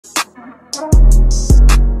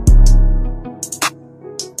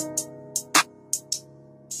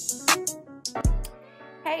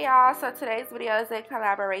y'all, so today's video is in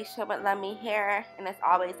collaboration with LuvMe Hair, and as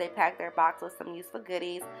always they pack their box with some useful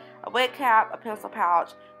goodies: a wig cap, a pencil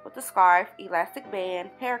pouch with a scarf, elastic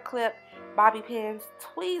band, hair clip, bobby pins,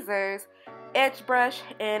 tweezers, edge brush,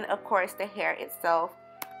 and of course the hair itself.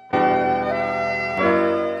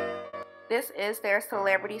 This is their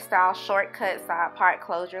celebrity style shortcut side part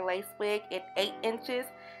closure lace wig in 8 inches.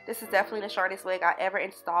 This is definitely the shortest wig I ever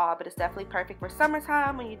installed, but it's definitely perfect for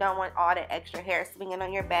summertime when you don't want all that extra hair swinging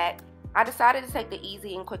on your back. I decided to take the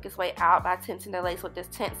easy and quickest way out by tinting the lace with this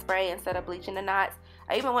tint spray instead of bleaching the knots.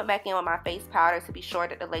 I even went back in with my face powder to be sure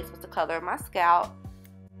that the lace was the color of my scalp.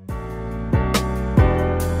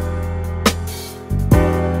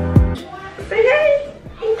 Say hey!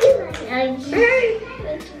 Hey!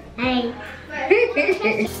 Hey!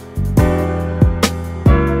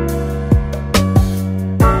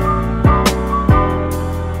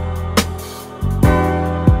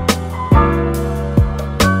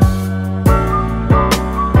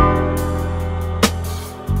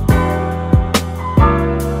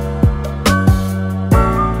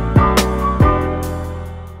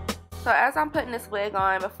 So as I'm putting this wig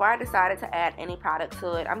on, before I decided to add any product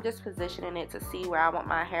to it, I'm just positioning it to see where I want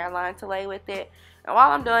my hairline to lay with it. And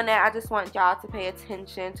while I'm doing that, I just want y'all to pay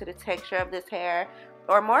attention to the texture of this hair,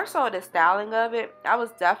 or more so the styling of it. I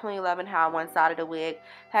was definitely loving how one side of the wig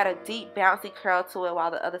had a deep bouncy curl to it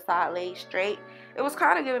while the other side laid straight. It was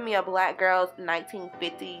kind of giving me a black girl's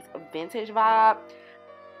 1950s vintage vibe.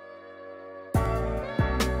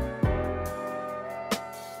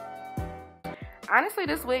 Honestly,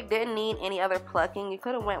 this wig didn't need any other plucking. You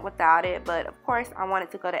could have went without it, but of course I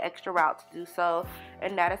wanted to go the extra route to do so,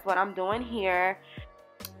 and that is what I'm doing here.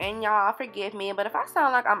 And y'all forgive me, but if I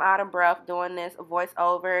sound like I'm out of breath doing this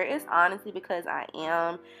voiceover, it's honestly because I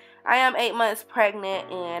am 8 months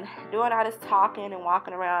pregnant, and doing all this talking and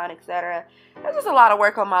walking around, etc. There's just a lot of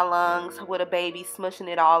work on my lungs with a baby smushing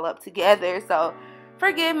it all up together. So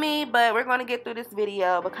forgive me, but we're going to get through this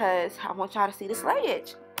video because I want y'all to see the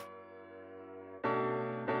slayage.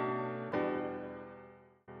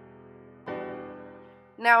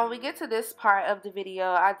 Now when we get to this part of the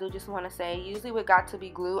video, I do just want to say, usually with got to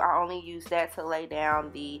be glue, I only use that to lay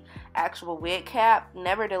down the actual wig cap,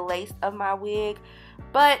 never the lace of my wig.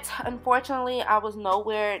 But unfortunately, I was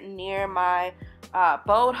nowhere near my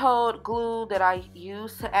bold hold glue that I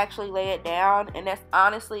use to actually lay it down, and that's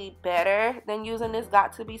honestly better than using this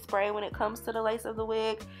got to be spray when it comes to the lace of the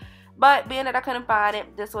wig. But being that I couldn't find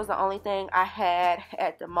it, this was the only thing I had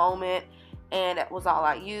at the moment, and that was all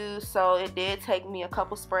I used. So it did take me a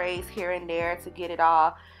couple sprays here and there to get it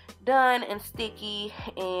all done and sticky,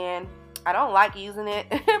 and I don't like using it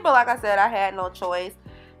but like I said, I had no choice.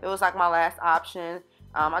 It was like my last option.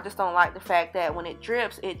 I just don't like the fact that when it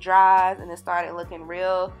drips, it dries, and it started looking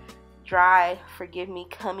real dry, forgive me,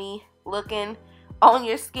 cummy looking on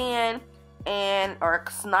your skin, and or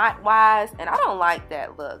snot wise, and I don't like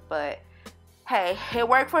that look. But hey, it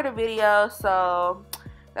worked for the video, so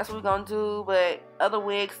that's what we're gonna do. But other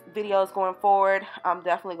wigs videos going forward, I'm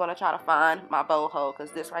definitely gonna try to find my bow hole,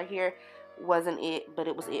 because this right here wasn't it, but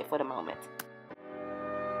it was it for the moment.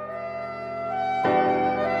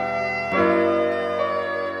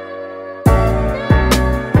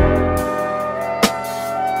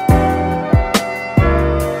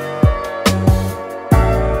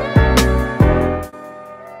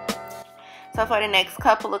 So for the next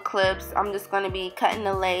couple of clips, I'm just going to be cutting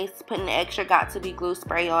the lace, putting the extra got to be glue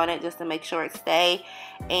spray on it just to make sure it stay,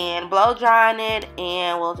 and blow drying it,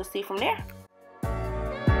 and we'll just see from there.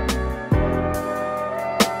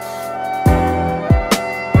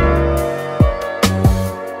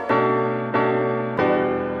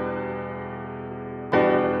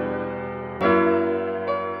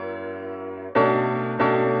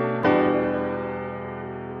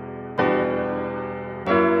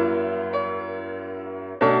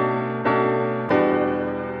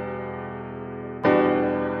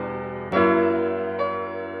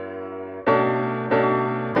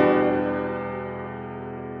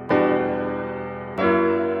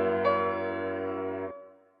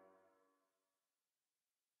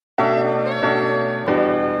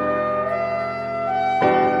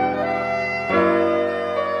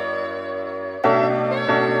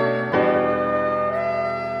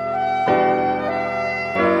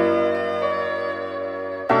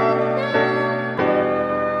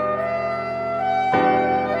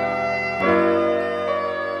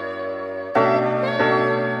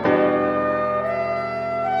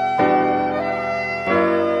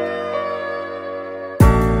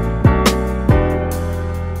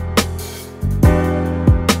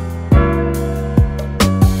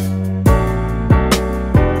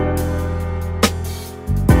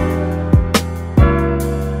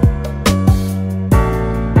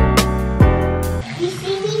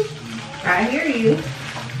 I hear you.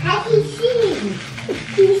 I can see.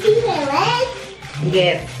 Can you see my legs?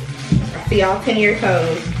 Yes. I see all 10 of your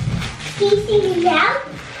toes. Can you see me now?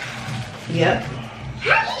 Yep.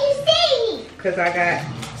 How can you see me? Because I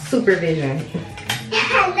got supervision. No,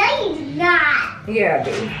 you not. Yeah, I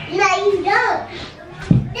do. No, you don't.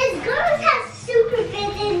 These girls have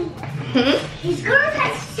supervision. These girls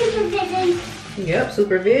have supervision. Yep,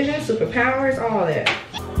 supervision, superpowers, all that.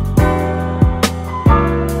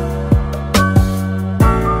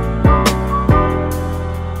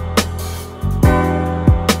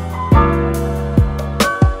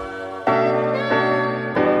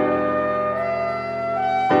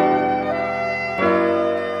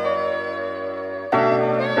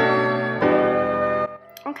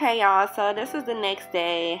 Okay, y'all, so this is the next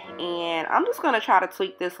day, and I'm just going to try to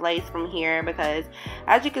tweak this lace from here because,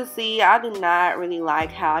 as you can see, I do not really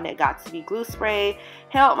like how that Got To Be glue spray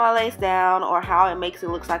held my lace down, or how it makes it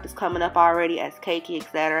look like it's coming up already as cakey,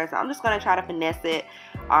 etc. So I'm just going to try to finesse it.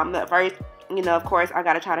 But first, you know, of course, I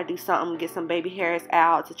got to try to do something, get some baby hairs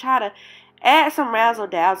out to try to add some razzle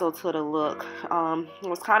dazzle to the look. It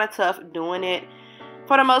was kind of tough doing it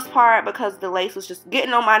for the most part because the lace was just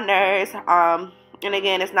getting on my nerves. And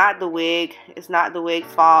again, it's not the wig. It's not the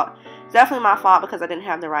wig's fault. It's definitely my fault because I didn't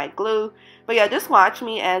have the right glue. But yeah, just watch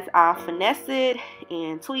me as I finesse it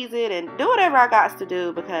and tweeze it and do whatever I got to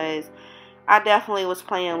do because I definitely was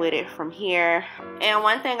playing with it from here. And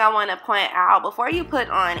one thing I want to point out, before you put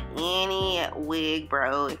on any wig,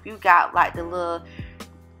 bro, if you got like the little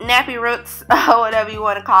nappy roots or whatever you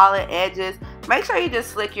want to call it, edges, make sure you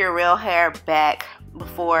just slick your real hair back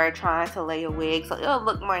before trying to lay a wig so it'll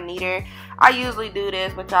look more neater. I usually do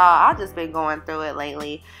this, but y'all, I've just been going through it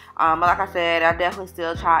lately. But like I said, I definitely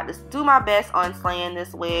still tried to do my best on slaying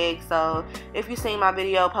this wig. So if you've seen my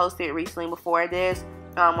video posted recently before this,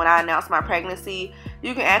 when I announced my pregnancy,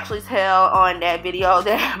 you can actually tell on that video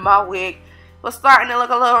that my wig was starting to look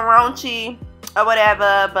a little raunchy or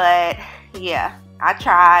whatever. But yeah, I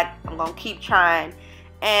tried. I'm gonna keep trying,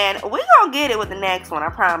 and we're gonna get it with the next one, I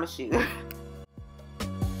promise you.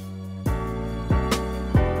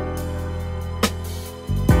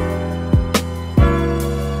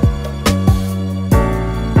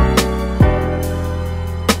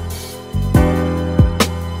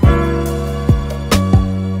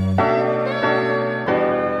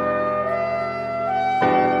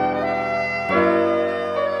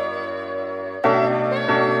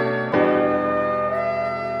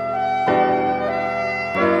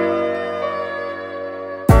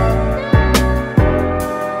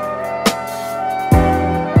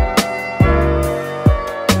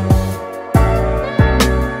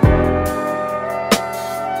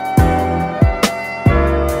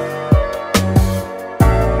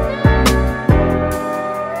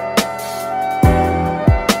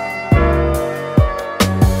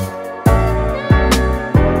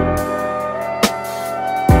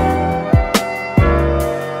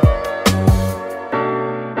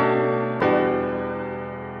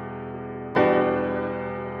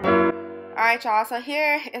 Alright, y'all, so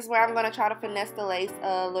here is where I'm going to try to finesse the lace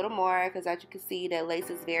a little more because as you can see, that lace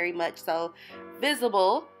is very much so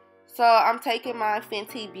visible. So I'm taking my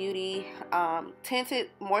Fenty Beauty tinted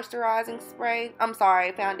moisturizing spray. I'm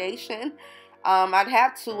sorry, foundation. I'd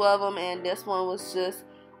have two of them, and this one was just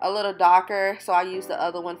a little darker, so I used the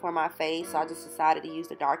other one for my face. So I just decided to use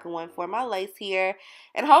the darker one for my lace here,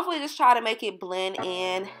 and hopefully just try to make it blend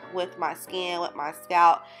in with my skin, with my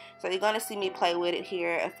scalp. So you're going to see me play with it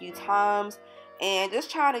here a few times and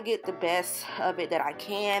just try to get the best of it that I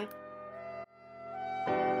can.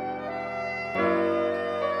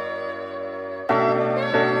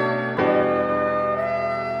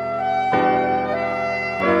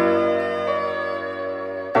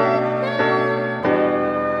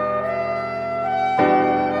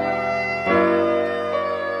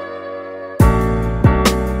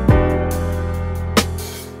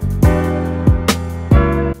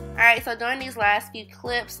 So during these last few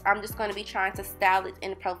clips, I'm just going to be trying to style it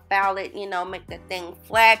and profile it, you know, make that thing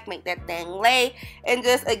flat, make that thing lay, and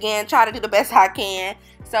just, again, try to do the best I can.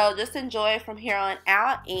 So just enjoy it from here on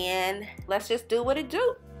out, and let's just do what it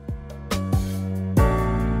do.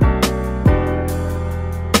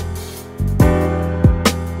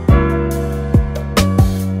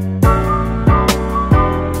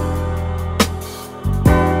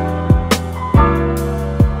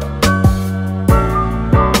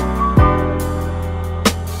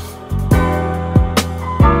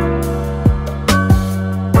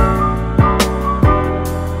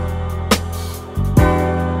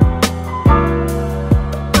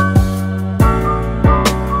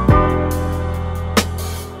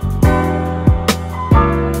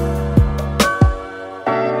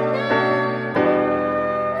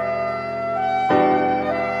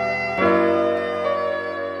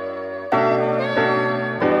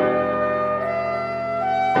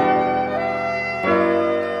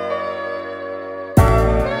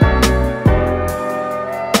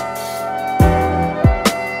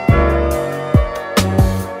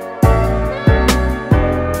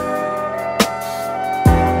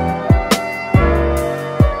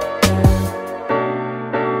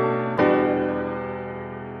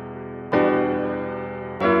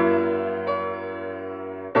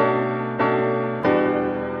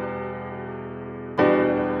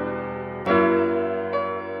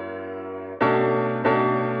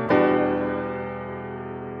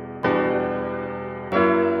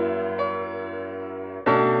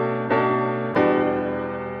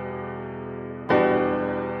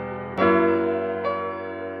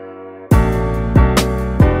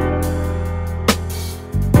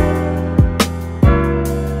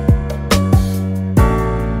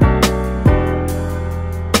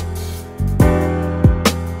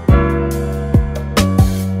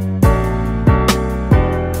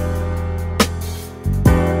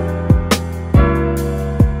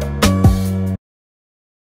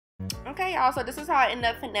 Okay, y'all, so this is how I ended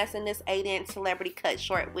up finessing this 8-inch celebrity cut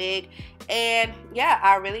short wig. And yeah,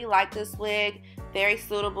 I really like this wig. Very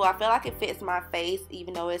suitable. I feel like it fits my face,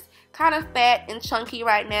 even though it's kind of fat and chunky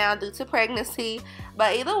right now due to pregnancy.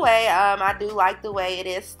 But either way, I do like the way it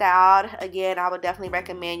is styled. Again, I would definitely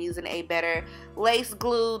recommend using a better lace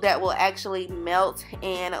glue that will actually melt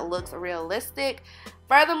and looks realistic.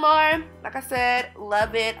 Furthermore, like I said,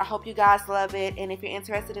 love it. I hope you guys love it. And if you're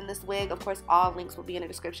interested in this wig, of course, all links will be in the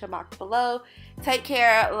description box below. Take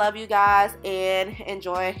care. Love you guys. And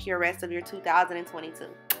enjoy your rest of your 2022.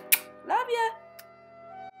 Love ya.